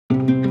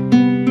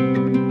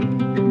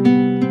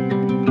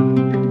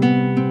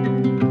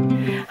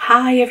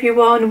Hi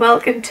everyone,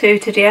 welcome to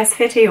today's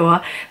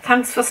video.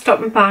 Thanks for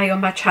stopping by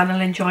on my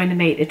channel and joining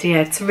me today.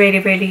 It's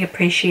really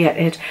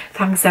appreciated.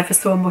 Thanks ever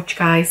so much,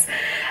 guys.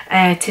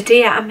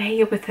 Today I'm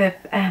here with a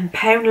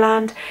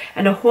Poundland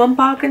and a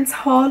Homebargains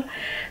haul.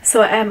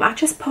 So I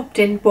just popped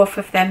in both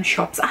of them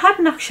shops. I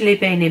hadn't actually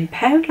been in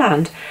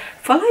Poundland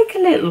for like a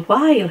little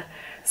while.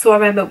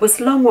 So it was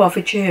long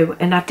overdue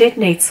and I did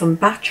need some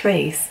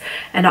batteries,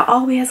 and I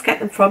always get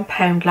them from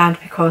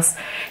Poundland because,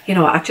 you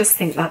know, I just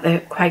think that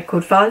they're quite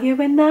good value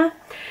in there.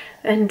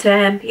 And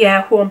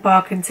yeah,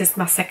 Homebargains is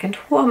my second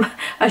home.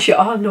 As you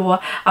all know,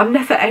 I'm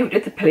never out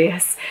of the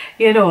place,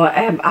 you know.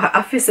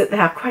 I visit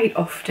there quite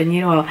often, you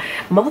know,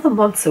 more than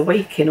once a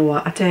week, you know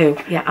what I do.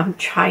 Yeah, I'm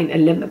trying to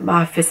limit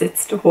my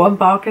visits to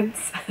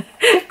Homebargains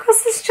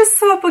because there's just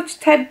so much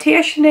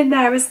temptation in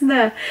there, isn't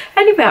there?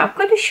 Anyway, I'm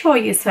going to show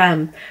you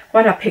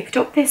what I picked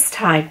up this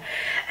time.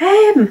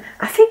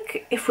 I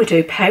think if we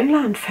do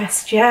Poundland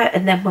first, yeah,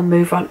 and then we'll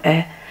move on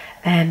to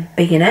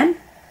B&M.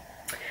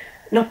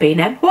 Not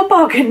B&M,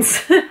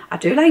 Homebargains. I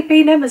do like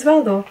B&M as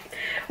well though.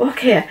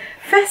 Okay,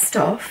 first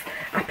off,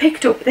 I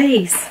picked up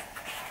these.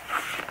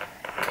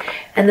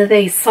 And they're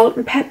these salt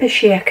and pepper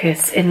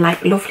shakers in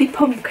like lovely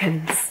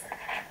pumpkins.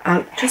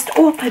 I'll just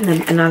open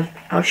them and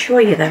I'll show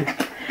you them.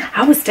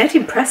 I was dead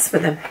impressed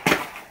with them.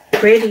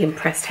 Really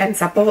impressed,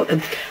 hence I bought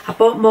them. I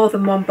bought more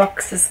than one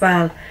box as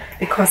well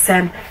because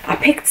I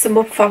picked some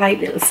up for like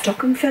little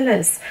stocking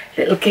fillers,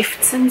 little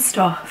gifts and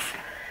stuff.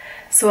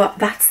 So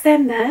that's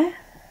them there.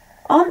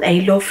 Aren't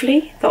they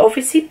lovely? They're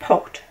obviously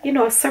pot, you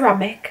know,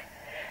 ceramic.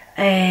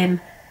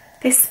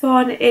 This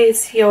one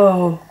is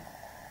your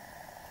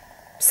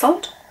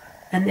salt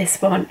and this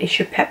one is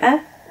your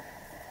pepper.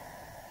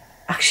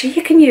 Actually,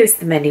 you can use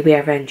them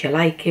anywhere around you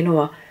like, you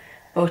know.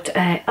 But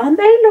aren't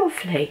they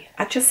lovely?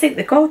 I just think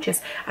they're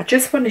gorgeous. I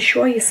just want to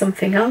show you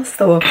something else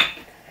though,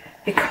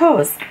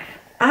 because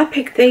I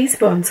picked these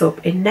ones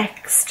up in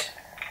Next.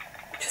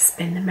 Just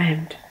spin them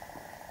round.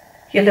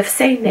 You'll have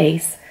seen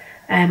these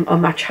on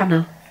my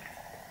channel.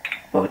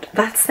 But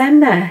that's them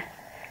there.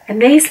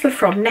 And these were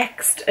from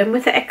Next. And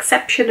with the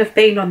exception of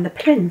being on the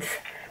plinth,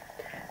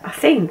 I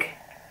think,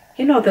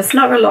 you know, there's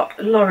not a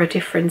lot of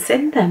difference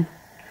in them.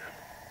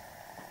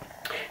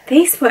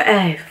 These were,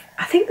 I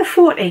think they're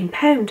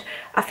 £14.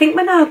 I think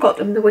when I got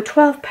them, they were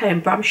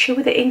 £12, but I'm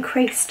sure they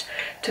increased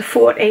to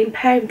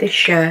 £14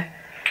 this year.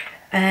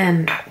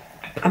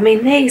 I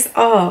mean, these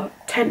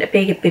tend to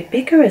be a bit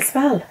bigger as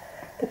well,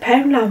 the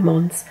Poundland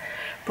ones.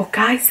 But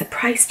guys, the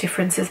price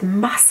difference is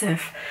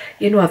massive.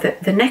 You know,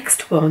 the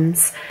Next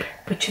ones,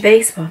 which are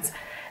these ones,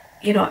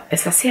 you know,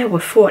 as I say, were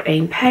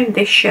 £14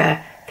 this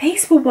year.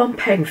 These were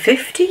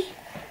 £1.50.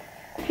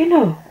 You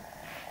know,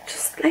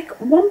 just like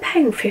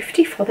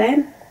 £1.50 for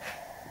them.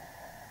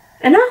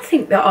 And I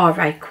think they're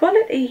alright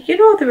quality. You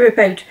know,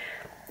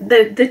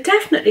 they're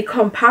definitely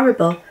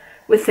comparable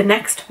with the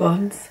Next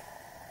ones.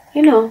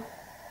 You know.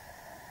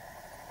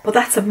 But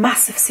that's a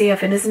massive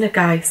saving, isn't it,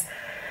 guys?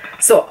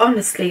 So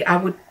honestly, I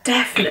would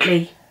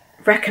definitely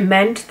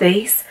recommend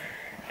these.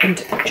 And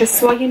just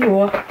so you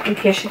know, in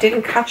case you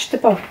didn't catch the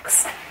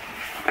box,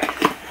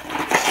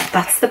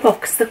 that's the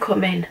box they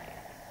come in.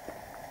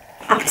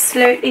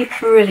 Absolutely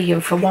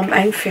brilliant for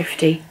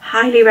 £1.50.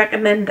 Highly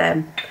recommend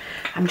them.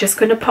 I'm just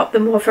going to pop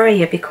them over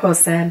here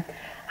because I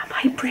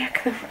might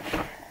break them.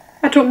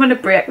 I don't want to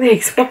break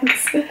these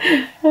ones.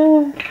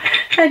 Oh.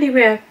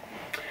 Anyway.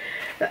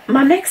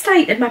 My next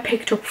item I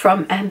picked up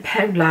from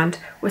Poundland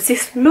was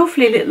this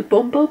lovely little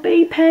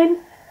bumblebee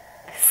pen.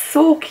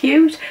 So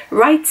cute.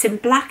 Writes in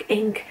black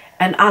ink,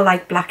 and I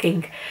like black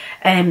ink.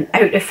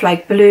 Out of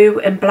like blue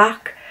and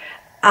black,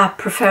 I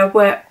prefer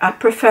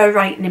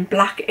writing in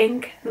black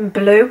ink than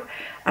blue.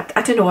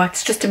 I don't know,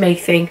 it's just a me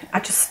thing. I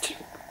just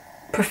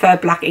prefer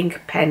black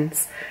ink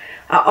pens.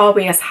 I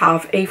always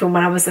have, even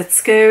when I was at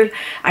school.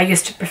 I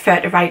used to prefer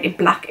to write in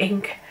black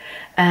ink.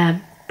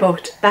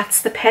 But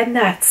that's the pen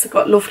there. It's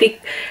got lovely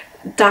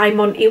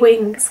diamond-y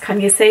wings, can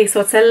you see?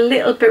 So it's a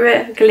little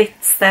bit of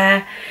glitz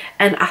there.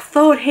 And I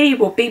thought he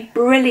would be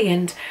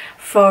brilliant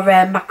for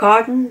my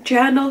garden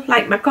journal,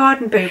 like my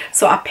garden book.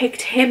 So I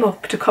picked him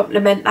up to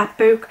complement that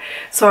book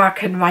so I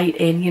can write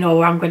in, you know,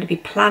 where I'm going to be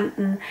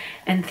planting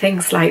and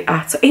things like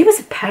that. So he was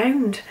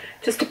 £1,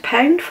 just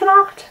 £1 for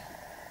that.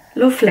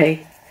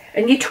 Lovely.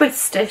 And you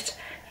twist it,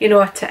 you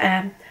know, to,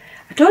 I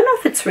don't know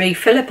if it's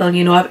refillable,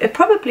 you know, it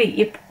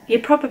probably, you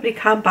probably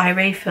can buy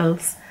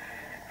refills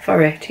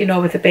for it, you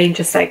know, with it being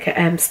just like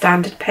a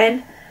standard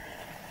pen.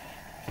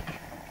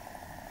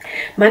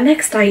 My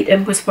next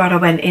item was what I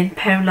went in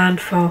Poundland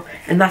for,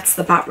 and that's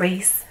the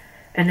batteries.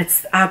 And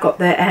I got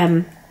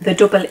the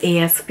double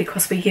A's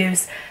because we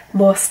use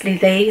mostly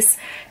these.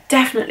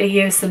 Definitely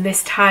use them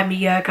this time of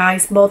year,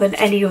 guys, more than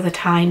any other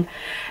time.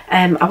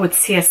 I would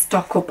say a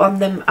stock up on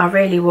them. I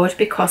really would,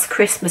 because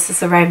Christmas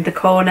is around the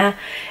corner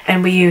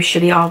and we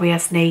usually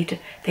always need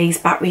these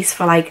batteries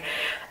for like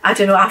I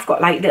don't know, I've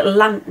got like little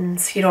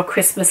lanterns, you know,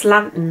 Christmas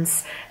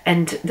lanterns,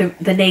 and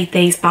they need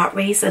these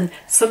batteries, and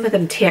some of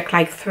them take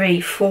like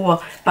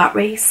 3-4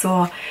 batteries,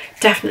 so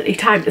definitely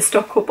time to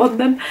stock up on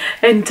them.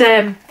 And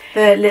the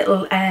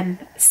little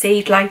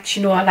seed lights,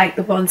 you know, like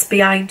the ones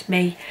behind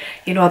me,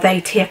 you know,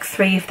 they take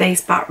 3 of these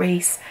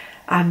batteries.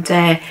 And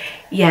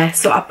yeah,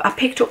 so I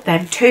picked up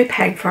them,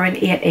 £2 for an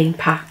 18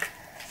 pack.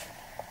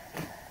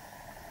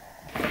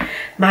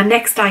 My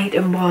next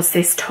item was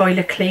this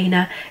toilet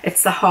cleaner.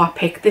 It's the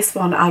Harpic. This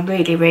one, I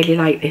really, really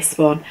like this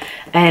one.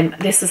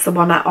 This is the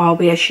one I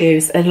always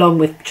use along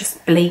with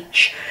just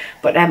bleach.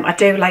 But I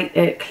do like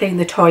to clean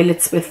the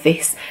toilets with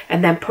this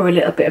and then pour a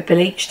little bit of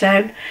bleach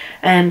down.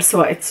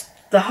 So it's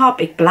the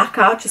Harpic Black,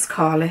 I'll just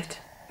call it.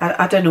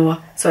 I don't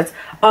know. So it's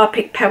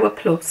Harpic Power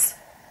Plus.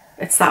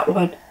 It's that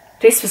one.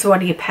 This was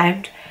only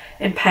 £1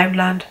 in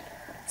Poundland.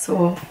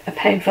 So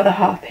 £1 for the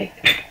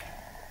Harpic.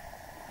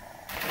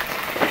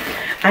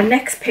 I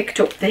next picked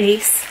up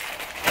these,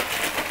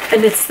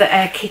 and it's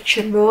the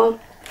kitchen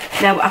roll.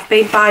 Now I've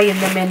been buying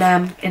them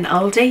in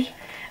Aldi,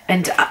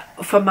 and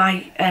for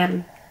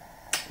my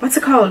what's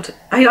it called?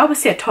 I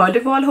always say a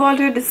toilet roll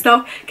holder, and it's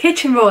not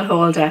kitchen roll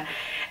holder.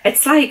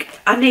 It's like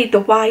I need the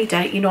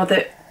wider, you know,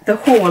 the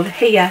hole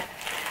here.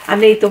 I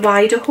need the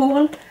wider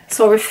hole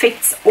so it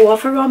fits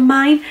over on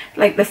mine.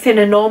 Like the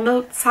thinner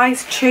normal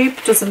size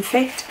tube doesn't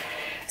fit,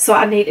 so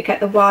I need to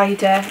get the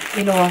wider,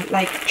 you know,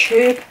 like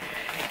tube.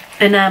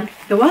 And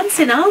the ones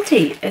in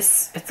Aldi,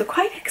 it's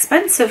quite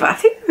expensive. I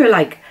think they were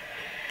like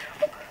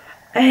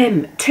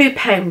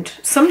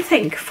 £2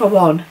 something for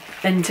one.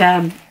 And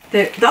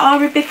they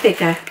are a bit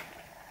bigger.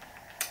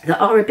 They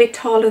are a bit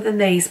taller than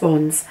these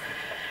ones.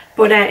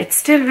 But it's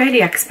still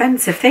really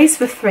expensive. These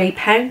were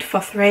 £3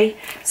 for 3.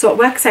 So it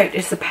works out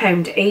as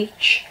 £1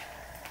 each.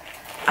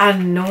 I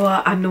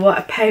know,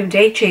 £1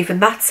 each,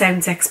 even that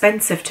sounds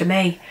expensive to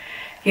me.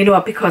 You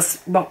know,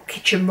 because what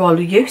kitchen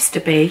roll used to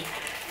be.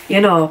 You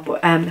know,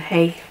 but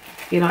hey,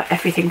 you know,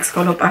 everything's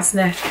gone up,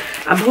 hasn't it?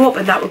 I'm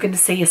hoping that we're going to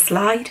see a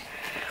slide,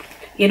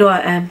 you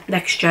know,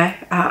 next year.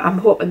 I'm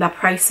hoping that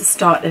prices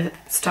start to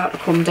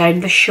come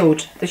down. They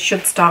should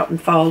start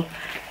and fall,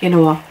 you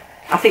know.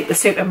 I think the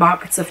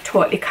supermarkets have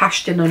totally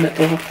cashed in on it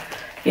though.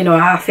 You know,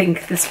 I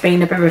think there's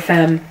been a bit of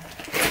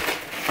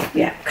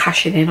yeah,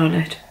 cashing in on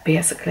it,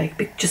 basically.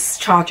 Just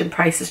charging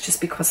prices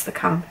just because they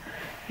can,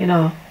 you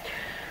know.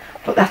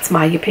 But that's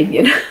my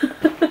opinion.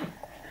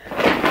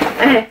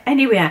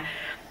 Anyway,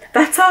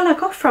 that's all I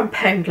got from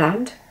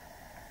Poundland,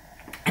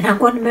 and I'm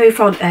going to move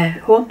on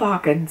to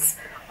Homebargains.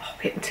 Oh,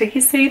 wait until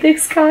you see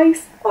this,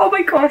 guys. Oh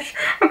my gosh,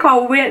 I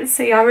can't wait to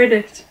see her in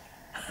it.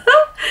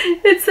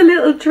 It's a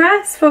little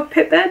dress for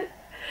Pippin.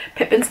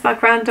 Pippin's my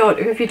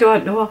granddaughter, if you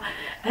don't know.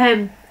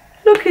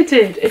 Look at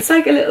it. It's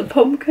like a little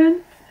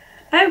pumpkin.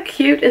 How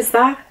cute is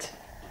that?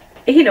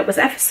 You know, it was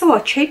ever so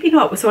cheap. You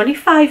know, it was only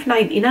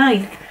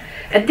 £5.99,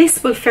 and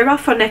this will fit her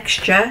for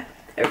next year.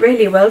 It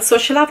really will, so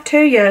she'll have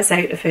 2 years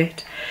out of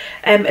it.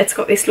 It's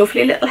got this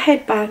lovely little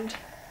headband,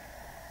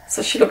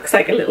 so she looks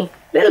like a little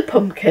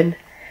pumpkin,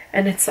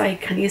 and it's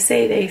like, can you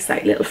see these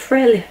like little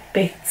frill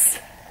bits?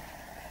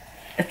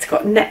 It's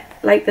got net,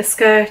 like the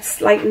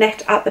skirts, like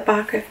net at the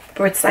back,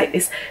 but it's like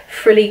this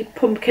frilly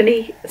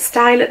pumpkin-y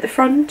style at the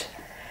front.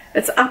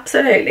 It's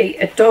absolutely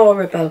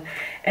adorable,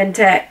 and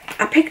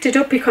I picked it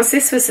up because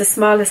this was the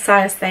smallest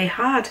size they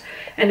had,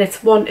 and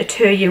it's 1 to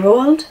 2 year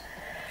old.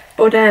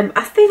 But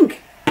I think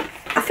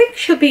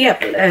she'll be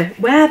able to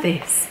wear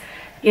this.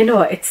 You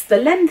know, it's the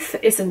length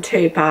isn't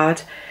too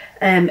bad.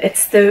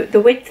 It's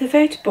the width of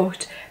it,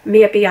 but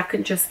maybe I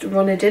can just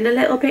run it in a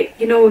little bit,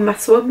 you know, with my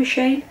sewing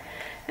machine,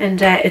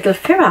 and it'll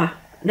fit her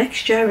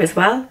next year as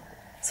well.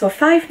 So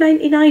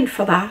 £5.99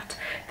 for that.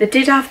 They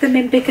did have them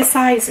in bigger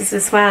sizes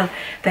as well.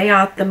 They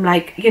had them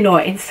like, you know,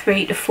 in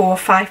 3 to 4,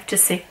 5 to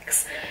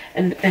 6,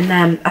 and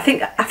I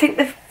think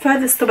the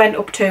furthest they went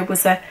up to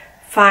was a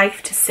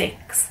 5 to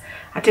 6.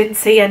 I didn't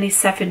see any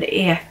 7 to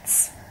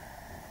 8s.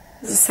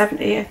 Was it 7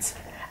 to 8s?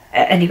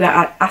 Anyway,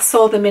 I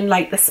saw them in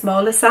like the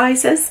smaller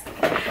sizes,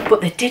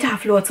 but they did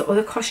have loads of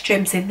other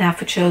costumes in there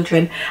for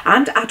children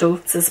and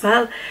adults as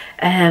well.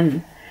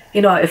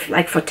 You know, if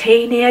like for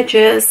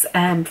teenagers,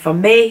 for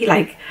me,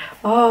 like,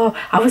 oh,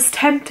 I was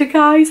tempted,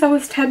 guys, I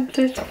was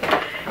tempted.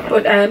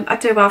 But I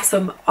do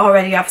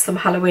already have some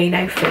Halloween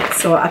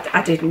outfits, so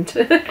I didn't.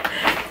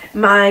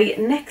 My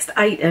next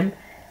item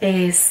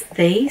is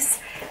these,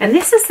 and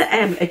this is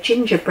a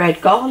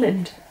gingerbread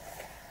garland,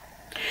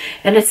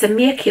 and it's a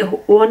make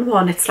your own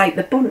one. It's like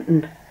the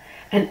bunting,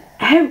 and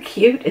how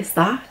cute is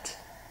that?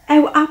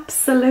 How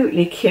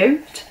absolutely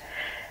cute.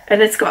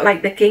 And it's got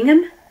like the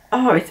gingham.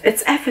 Oh,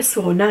 it's ever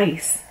so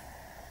nice.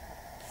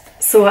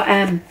 So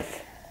I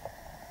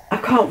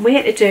can't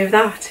wait to do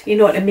that, you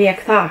know, to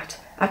make that.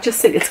 I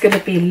just think it's going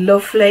to be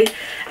lovely.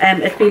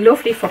 It'd be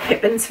lovely for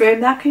Pippin's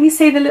room there. Can you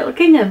see the little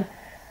gingham?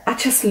 I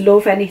just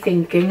love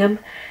anything gingham.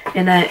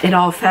 In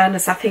all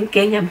fairness, I think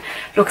gingham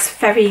looks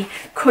very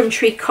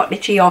country,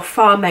 cottagey or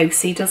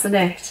farmhousey, doesn't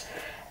it?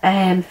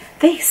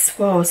 This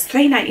was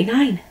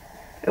 £3.99.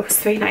 It was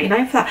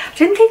 £3.99 for that. I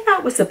didn't think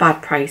that was a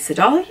bad price at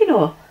all, you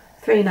know.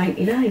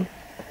 3.99.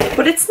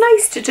 But it's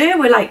nice to do.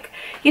 We're like,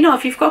 you know,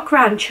 if you've got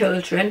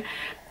grandchildren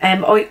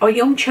or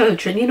young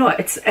children, you know,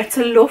 it's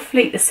a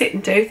lovely to sit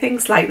and do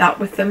things like that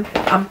with them.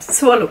 I'm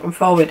so looking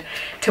forward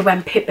to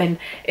when Pippin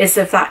is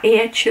of that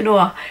age, you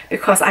know,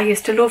 because I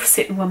used to love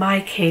sitting with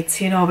my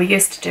kids. You know, we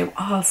used to do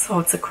all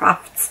sorts of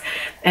crafts,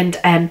 and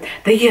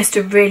they used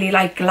to really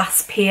like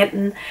glass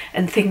painting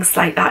and things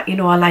like that, you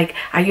know. Like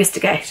I used to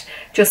get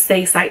just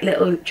these like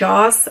little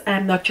jars,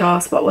 not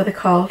jars, what were they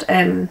called?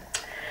 I'm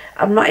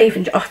not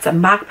even, oh, it's a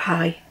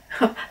magpie.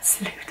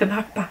 Salute the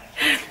magpie.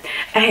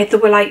 They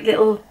were like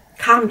little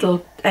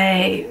candle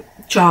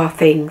jar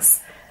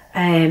things,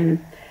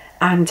 and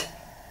I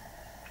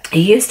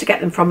used to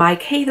get them from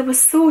IKEA. They were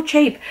so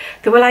cheap.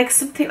 They were like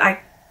something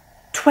like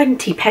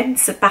 20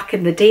 pence back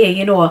in the day,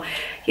 you know.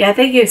 Yeah,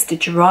 they used to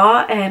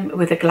draw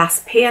with the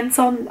glass paints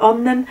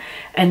on them,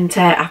 and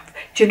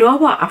do you know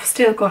what, I've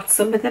still got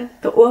some of them.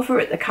 They're over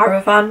at the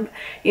caravan,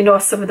 you know,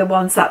 some of the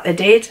ones that they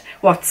did,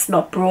 what's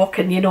not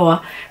broken, you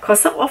know,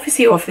 because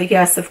obviously over the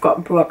years they've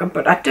gotten broken,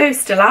 but I do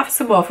still have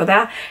some over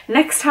there.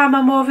 Next time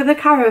I'm over the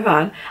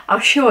caravan, I'll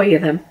show you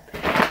them.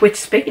 Which,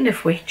 speaking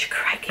of which,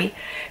 crikey,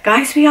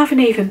 guys, we haven't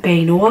even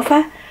been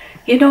over.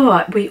 You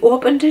know, we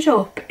opened it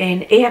up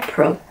in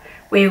April.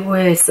 We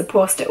were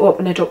supposed to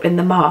open it up in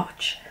the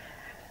March.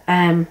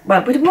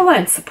 Well, we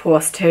weren't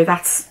supposed to.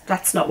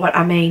 That's not what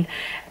I mean.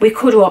 We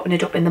could open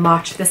it up in the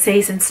March. The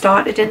season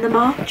started in the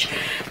March,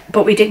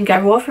 but we didn't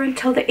go over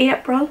until the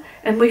April,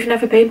 and we've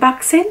never been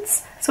back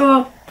since.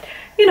 So,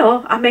 you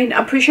know, I mean,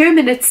 I'm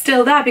presuming it's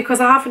still there because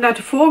I haven't had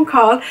a phone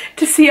call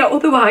to see it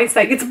otherwise.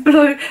 Like it's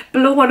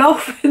blowing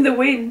off in the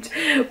wind.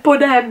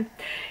 But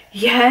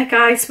yeah,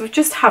 guys, we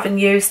just haven't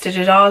used it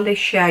at all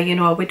this year. You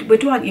know, we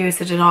don't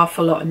use it an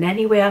awful lot in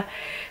anywhere,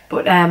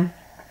 but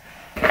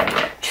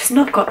just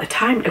not got the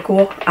time to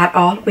go at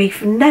all.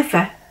 We've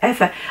never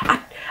ever,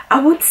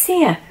 I would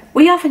say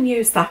we haven't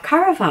used that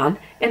caravan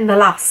in the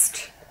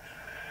last,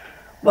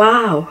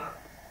 wow,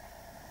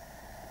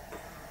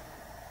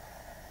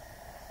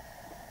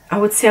 I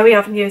would say we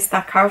haven't used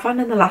that caravan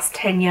in the last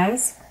 10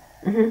 years.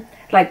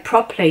 Like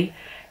properly,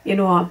 you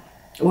know.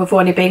 We've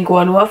only been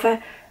going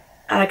over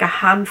like a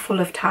handful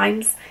of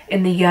times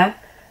in the year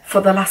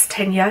for the last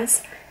 10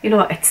 years. You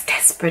know, it's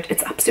desperate.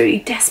 It's absolutely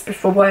desperate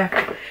for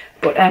work.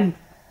 But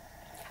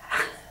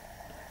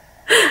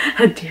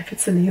and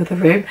David's in the other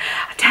room.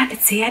 I daren't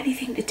say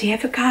anything to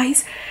David,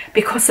 guys,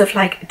 because of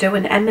like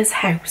doing Emma's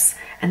house,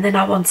 and then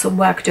I want some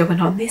work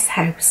doing on this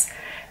house.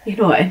 You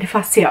know, and if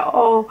I say,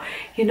 oh,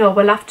 you know,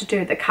 we'll have to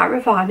do the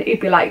caravan, he'd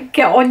be like,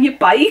 get on your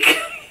bike.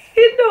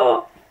 You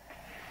know,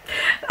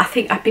 I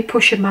think I'd be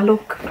pushing my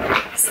luck.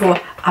 So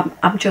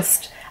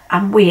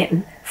I'm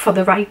waiting for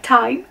the right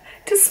time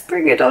to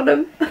spring it on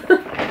him.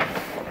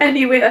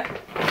 Anyway,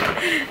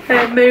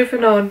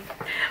 moving on.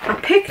 I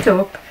picked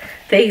up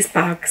these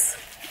bags,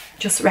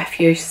 just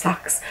refuse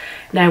sacks.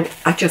 Now,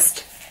 I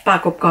just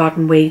bag up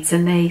garden weeds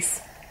in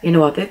these. You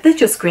know, they're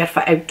just great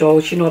for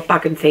outdoors, you know,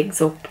 bagging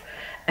things up.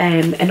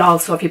 And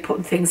also if you're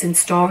putting things in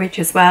storage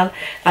as well,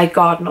 like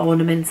garden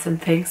ornaments and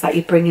things that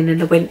you're bringing in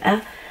the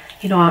winter.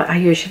 You know, I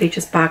usually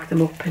just bag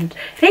them up, and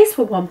these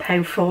were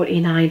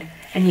 £1.49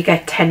 and you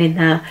get 10 in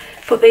there.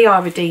 But they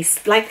are a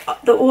decent, like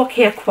the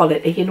okay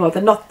quality, you know,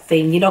 they're not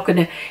thin. You're not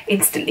going to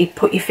instantly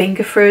put your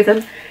finger through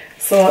them.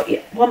 So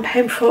yeah,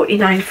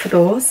 £1.49 for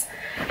those.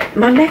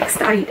 My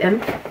next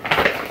item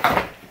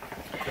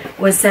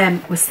was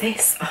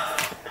this.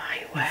 Oh my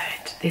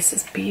word, this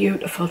is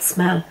beautiful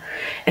smell.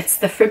 It's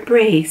the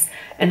Febreze,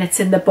 and it's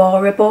in the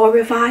Bora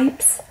Bora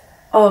vibes.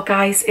 Oh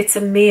guys, it's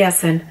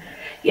amazing.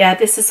 Yeah,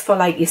 this is for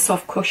like your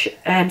soft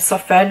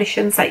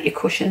furnishings, like your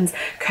cushions,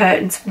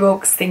 curtains,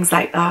 rugs, things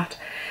like that.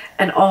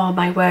 And oh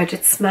my word,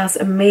 it smells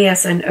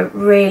amazing. It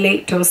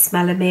really does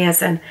smell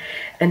amazing.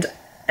 And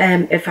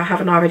if I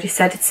haven't already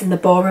said, it's in the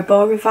Bora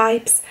Bora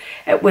vibes.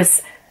 It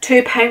was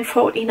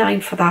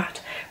 £2.49 for that,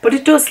 but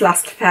it does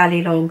last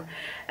fairly long.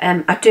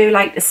 I do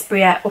like to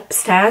spray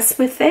upstairs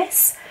with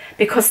this,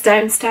 because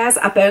downstairs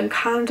I burn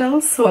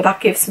candles, so that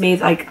gives me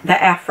like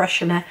the air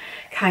freshener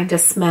kind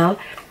of smell,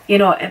 you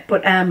know.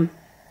 But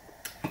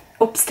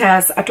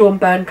upstairs I don't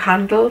burn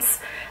candles,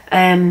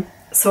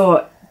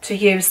 so to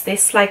use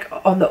this like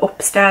on the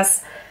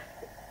upstairs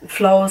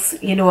floors,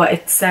 you know,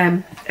 it's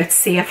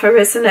safer,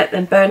 isn't it,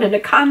 than burning a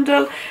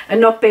candle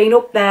and not being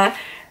up there.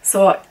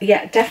 So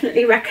yeah,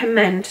 definitely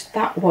recommend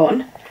that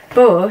one.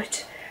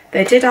 But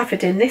they did have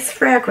it in this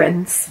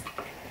fragrance.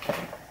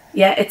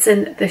 Yeah, it's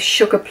in the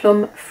Sugar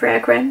Plum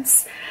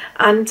fragrance,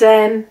 and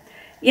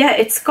yeah,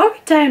 it's got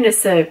it down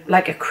as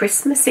like a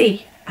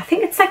Christmassy, I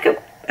think it's like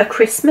a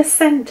Christmas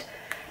scent.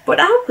 But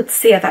I would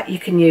say that you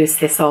can use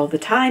this all the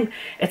time.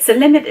 It's a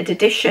limited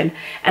edition,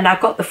 and I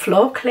got the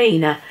floor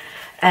cleaner.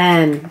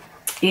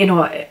 You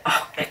know,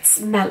 it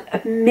smells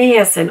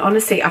amazing.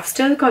 Honestly, I've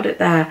still got it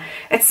there.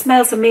 It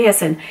smells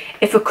amazing.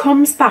 If it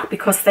comes back,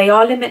 because they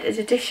are limited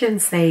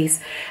editions, these.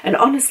 And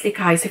honestly,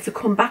 guys, if they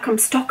come back, I'm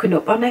stocking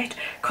up on it,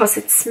 because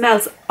it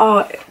smells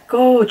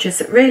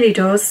gorgeous. It really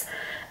does.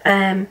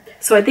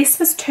 So this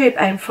was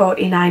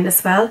 £2.49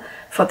 as well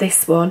for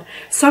this one.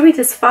 Sorry,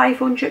 there's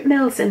 500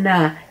 mils in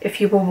there,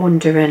 if you were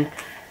wondering.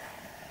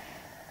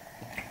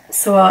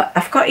 So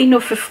I've got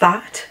enough of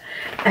that.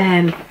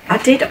 I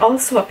did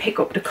also pick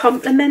up to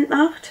complement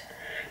that,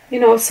 you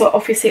know, so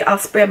obviously I'll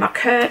spray my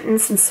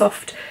curtains and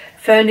soft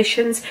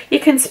furnishings. You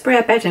can spray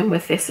a bedding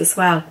with this as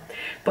well,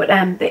 but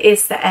there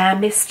is the air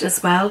mist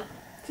as well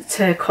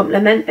to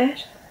complement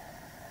it.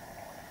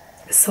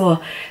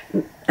 So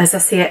as I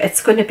say,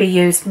 it's going to be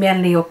used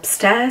mainly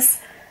upstairs,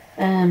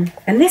 and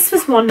this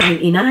was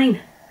 £1.99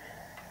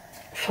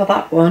 for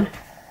that one.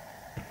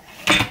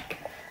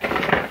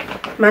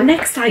 My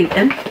next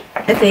item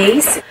are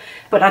these,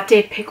 but I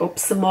did pick up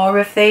some more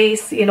of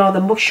these, you know,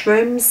 the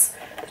mushrooms,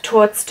 the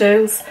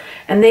toadstools,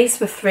 and these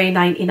were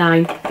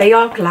 £3.99. They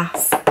are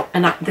glass,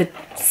 and they're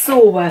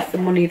so worth the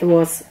money,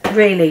 those,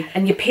 really.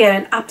 And you pay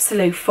an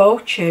absolute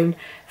fortune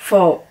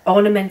for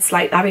ornaments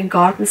like that in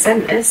garden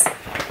centres.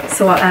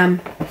 So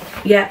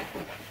yeah,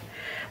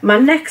 my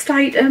next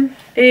item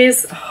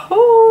is,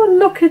 oh,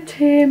 look at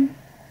him,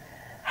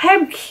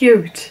 how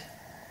cute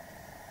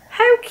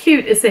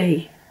is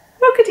he?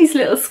 Look at his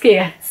little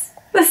skates,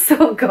 they're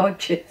so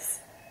gorgeous.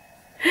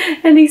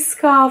 And his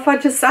scarf, I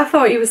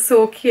thought he was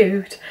so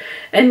cute.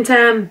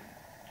 And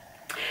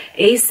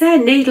he's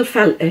needle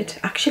felted.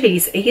 Actually,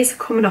 his ears are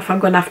coming off. I'm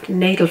going to have to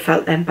needle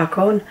felt them back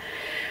on.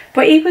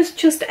 But he was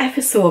just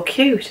ever so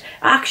cute.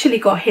 I actually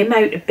got him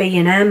out of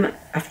B&M.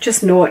 I've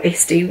just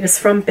noticed he was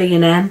from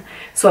B&M.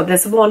 So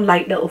there's one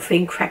like little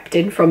thing crept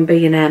in from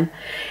B&M.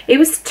 It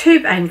was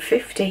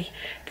 £2.50.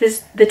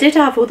 They did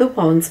have other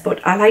ones,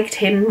 but I liked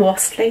him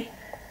mostly.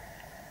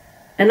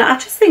 And I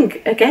just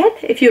think, again,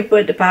 if you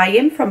were to buy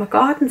him from a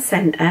garden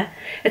centre,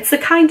 it's the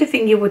kind of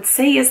thing you would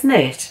see, isn't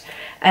it?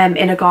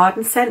 In a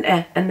garden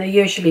centre, and they're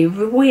usually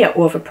way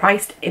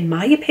overpriced, in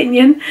my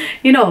opinion.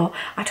 You know,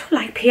 I don't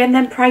like paying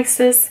them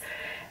prices.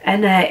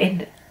 And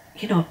in,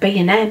 you know,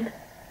 B&M,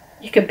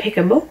 you can pick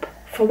them up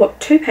for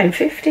what,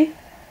 £2.50?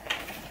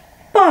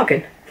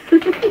 Bargain.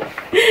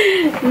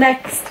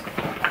 Next,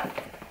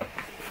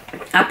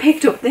 I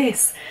picked up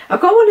this. I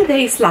got one of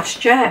these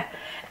last year,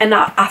 and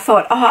I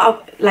thought,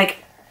 oh,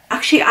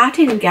 actually, I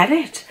didn't get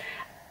it.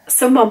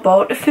 Someone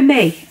bought it for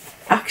me.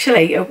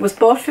 Actually, it was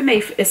bought for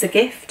me as a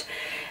gift.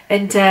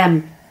 And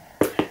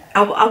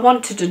I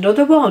wanted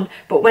another one.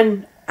 But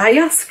when I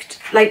asked,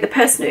 like, the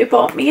person who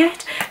bought me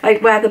it,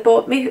 like, where they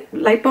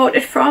bought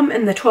it from,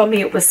 and they told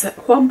me it was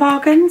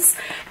Homebargains.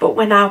 But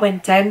when I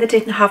went down, they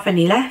didn't have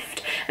any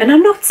left. And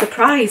I'm not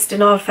surprised,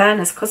 in all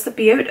fairness, because they're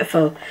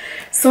beautiful.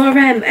 So,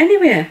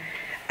 anyway,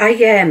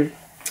 I'm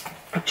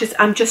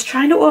just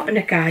trying to open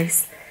it,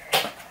 guys.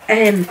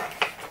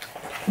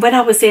 When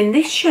I was in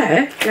this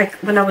year, like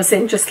when I was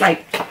in just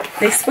like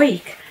this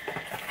week,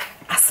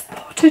 I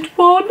spotted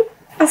one.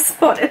 I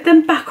spotted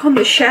them back on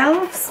the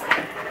shelves,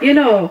 you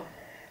know.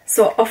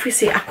 So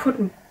obviously I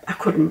couldn't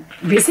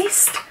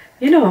resist,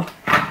 you know.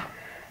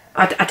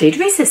 I did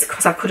resist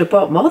because I could have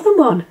bought more than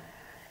one.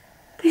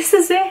 This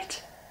is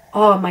it.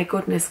 Oh my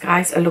goodness,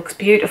 guys, it looks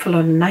beautiful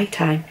on night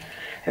time.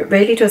 It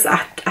really does.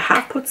 I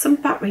have put some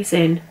batteries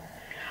in.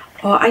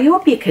 Oh, I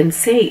hope you can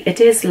see. It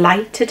is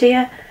light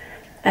today.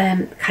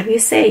 Can you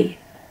see?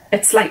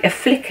 It's like it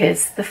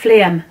flickers, the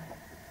flame,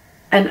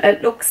 and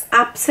it looks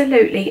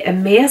absolutely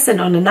amazing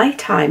on a night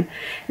time.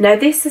 Now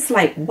this is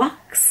like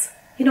wax,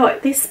 you know,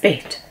 this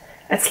bit,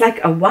 it's like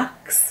a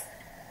wax.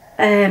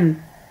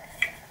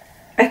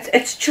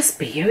 It's just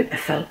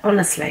beautiful,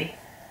 honestly.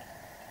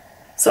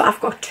 So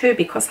I've got two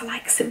because I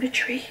like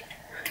symmetry.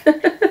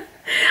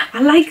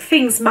 I like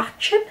things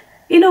matching,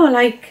 you know,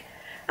 like,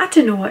 I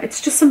don't know, it's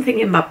just something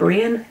in my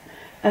brain.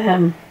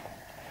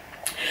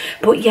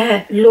 But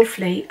yeah,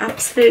 lovely,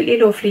 absolutely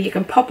lovely. You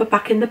can pop it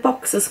back in the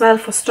box as well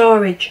for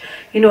storage,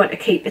 you know, to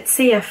keep it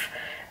safe.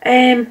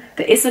 There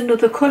is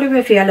another colour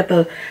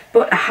available,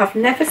 but I have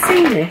never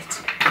seen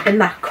it in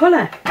that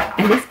colour.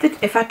 And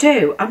if I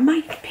do, I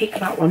might pick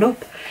that one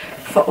up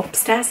for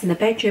upstairs in the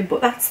bedroom. But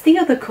that's the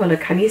other colour,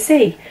 can you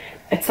see?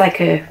 It's like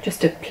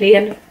just a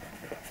plain,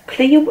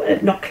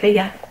 clear, not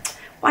clear,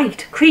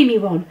 white, creamy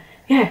one.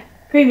 Yeah,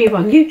 creamy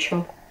one,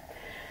 neutral.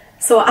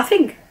 So I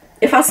think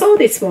if I saw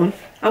this one,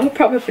 I would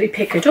probably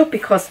pick it up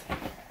because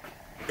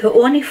they're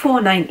only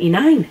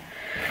 £4.99,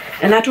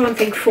 and I don't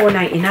think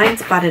 £4.99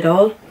 is bad at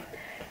all.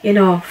 You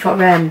know, for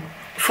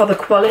the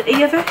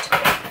quality of it,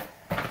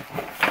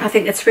 I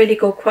think it's really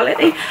good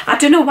quality. I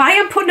don't know why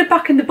I'm putting it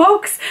back in the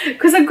box,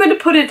 because I'm going to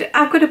put it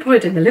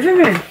in the living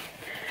room.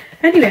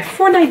 Anyway,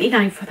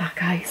 £4.99 for that,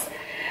 guys.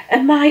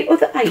 And my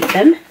other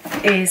item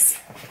is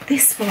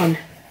this one.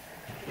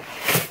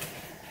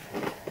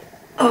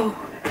 Oh,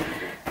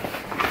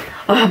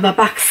 my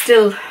back's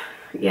still,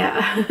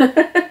 yeah.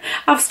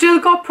 I've still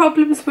got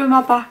problems with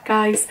my back,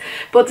 guys.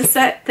 But the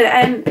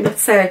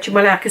surgeon,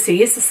 well, I can see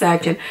he's the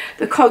surgeon.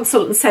 The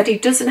consultant said he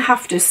doesn't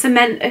have to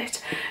cement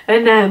it.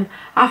 And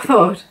I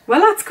thought,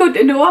 well, that's good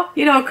to know,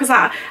 you know, because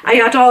I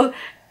had all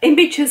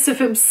images of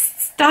him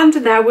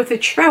standing there with a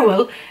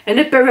trowel and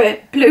a bit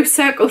of blue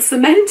circle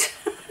cement.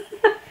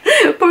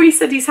 But he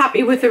said he's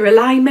happy with the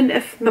alignment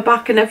of my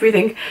back and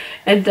everything,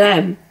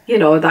 and you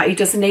know, that he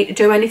doesn't need to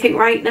do anything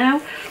right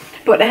now.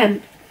 But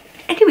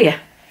anyway,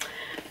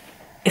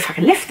 if I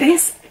can lift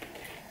this,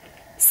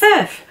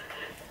 surf.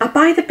 I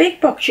buy the big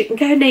box. You can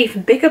get an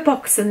even bigger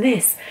box than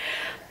this.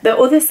 The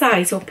other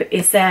size up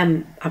is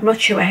I'm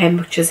not sure how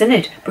much is in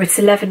it, but it's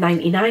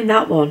 $11.99,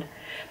 that one.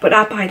 But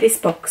I buy this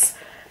box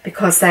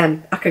because I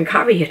can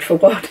carry it for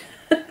one.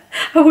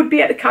 I wouldn't be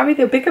able to carry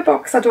the bigger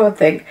box, I don't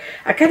think.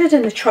 I get it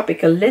in the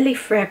Tropical Lily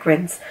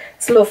fragrance.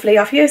 It's lovely.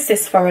 I've used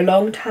this for a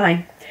long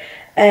time.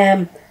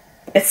 It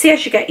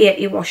says you get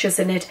 80 washes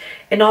in it.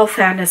 In all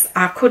fairness,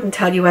 I couldn't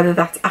tell you whether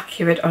that's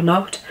accurate or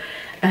not,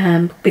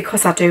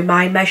 because I do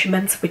my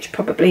measurements, which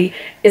probably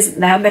isn't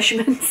their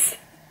measurements.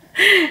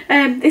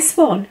 This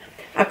one,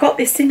 I got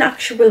this in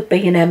actual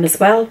B&M as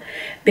well,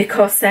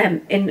 because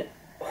in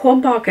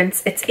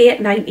Homebargains it's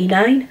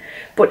 $8.99,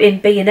 but in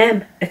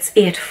B&M it's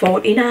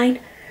 $8.49.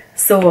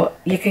 So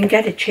you can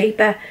get it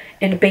cheaper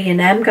in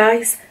B&M,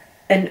 guys.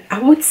 And I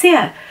would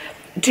say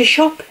to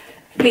shop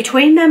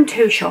between them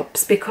two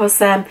shops,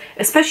 because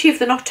especially if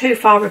they're not too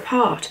far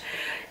apart,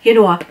 you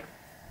know,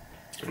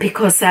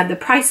 because the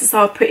prices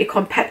are pretty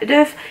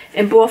competitive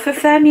in both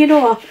of them, you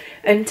know.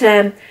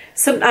 And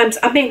sometimes,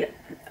 I mean,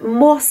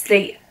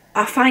 mostly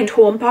I find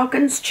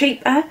Homebargains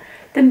cheaper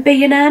than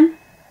B&M,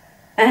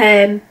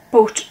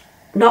 but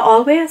not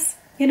always,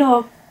 you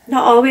know.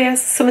 Not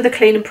always. Some of the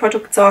cleaning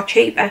products are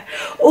cheaper.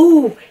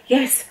 Oh,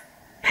 yes,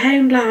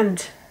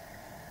 Poundland.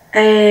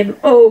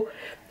 Oh,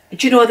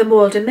 do you know the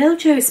mould and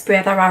mildew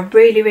spray that I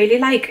really, really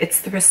like?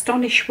 It's the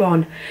Astonish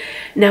one.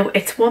 Now,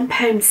 it's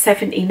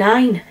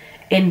 £1.79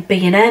 in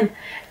B&M,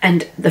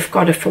 and they've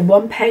got it for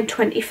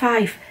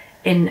 £1.25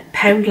 in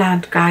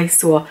Poundland, guys.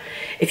 So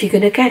if you're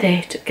going to get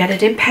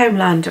it in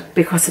Poundland,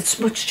 because it's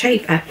much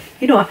cheaper,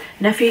 you know.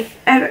 And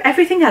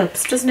everything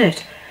helps, doesn't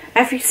it?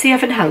 Every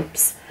saving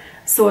helps.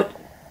 So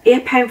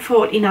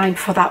 £8.49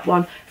 for that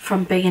one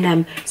from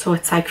B&M, so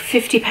it's like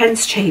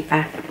 50p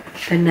cheaper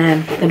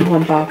than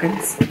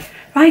Homebargains.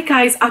 Right,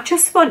 guys, I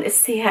just want to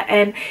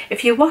say,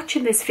 if you're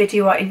watching this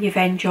video and you've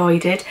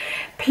enjoyed it,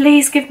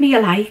 please give me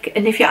a like,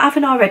 and if you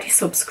haven't already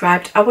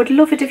subscribed, I would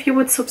love it if you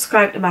would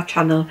subscribe to my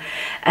channel.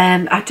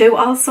 I do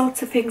all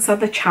sorts of things on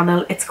the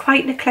channel. It's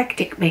quite an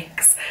eclectic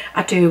mix.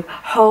 I do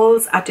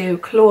hauls, I do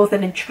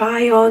clothing and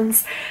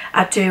try-ons,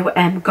 I do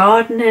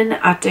gardening,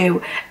 I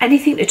do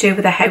anything to do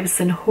with the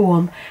house and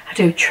home, I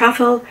do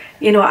travel.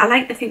 You know, I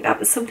like to think that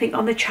there's something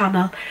on the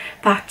channel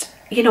that,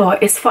 you know,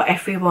 is for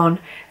everyone.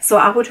 So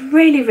I would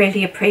really,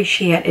 really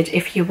appreciate it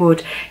if you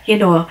would, you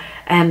know,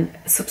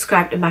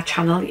 subscribe to my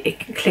channel. You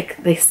can click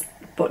this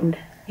button,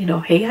 you know,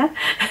 here.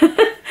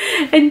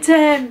 And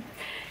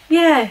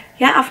yeah,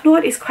 I've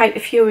noticed quite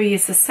a few of you are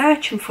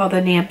searching for the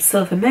name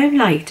Silver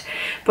Moonlight,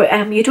 but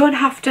you don't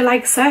have to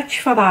like search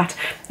for that.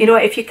 You know,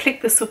 if you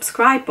click the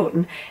subscribe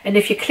button and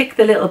if you click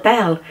the little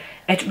bell,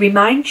 it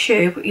reminds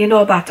you, you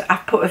know, that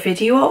I've put a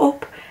video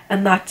up,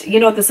 and that, you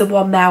know, there's a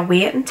one there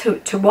waiting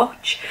to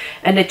watch,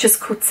 and it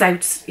just cuts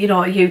out, you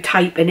know, you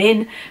typing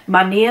in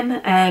my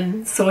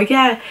name. So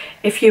yeah,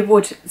 if you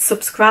would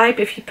subscribe,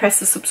 if you press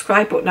the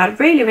subscribe button, I'd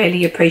really,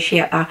 really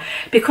appreciate that,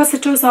 because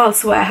it does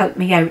also help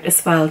me out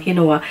as well, you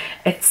know.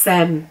 It's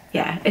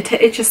yeah,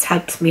 it just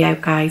helps me out,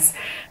 guys.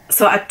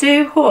 So I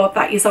do hope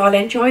that you all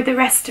enjoy the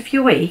rest of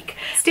your week.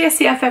 Stay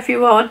safe,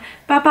 everyone.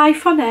 Bye bye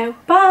for now.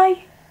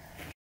 Bye.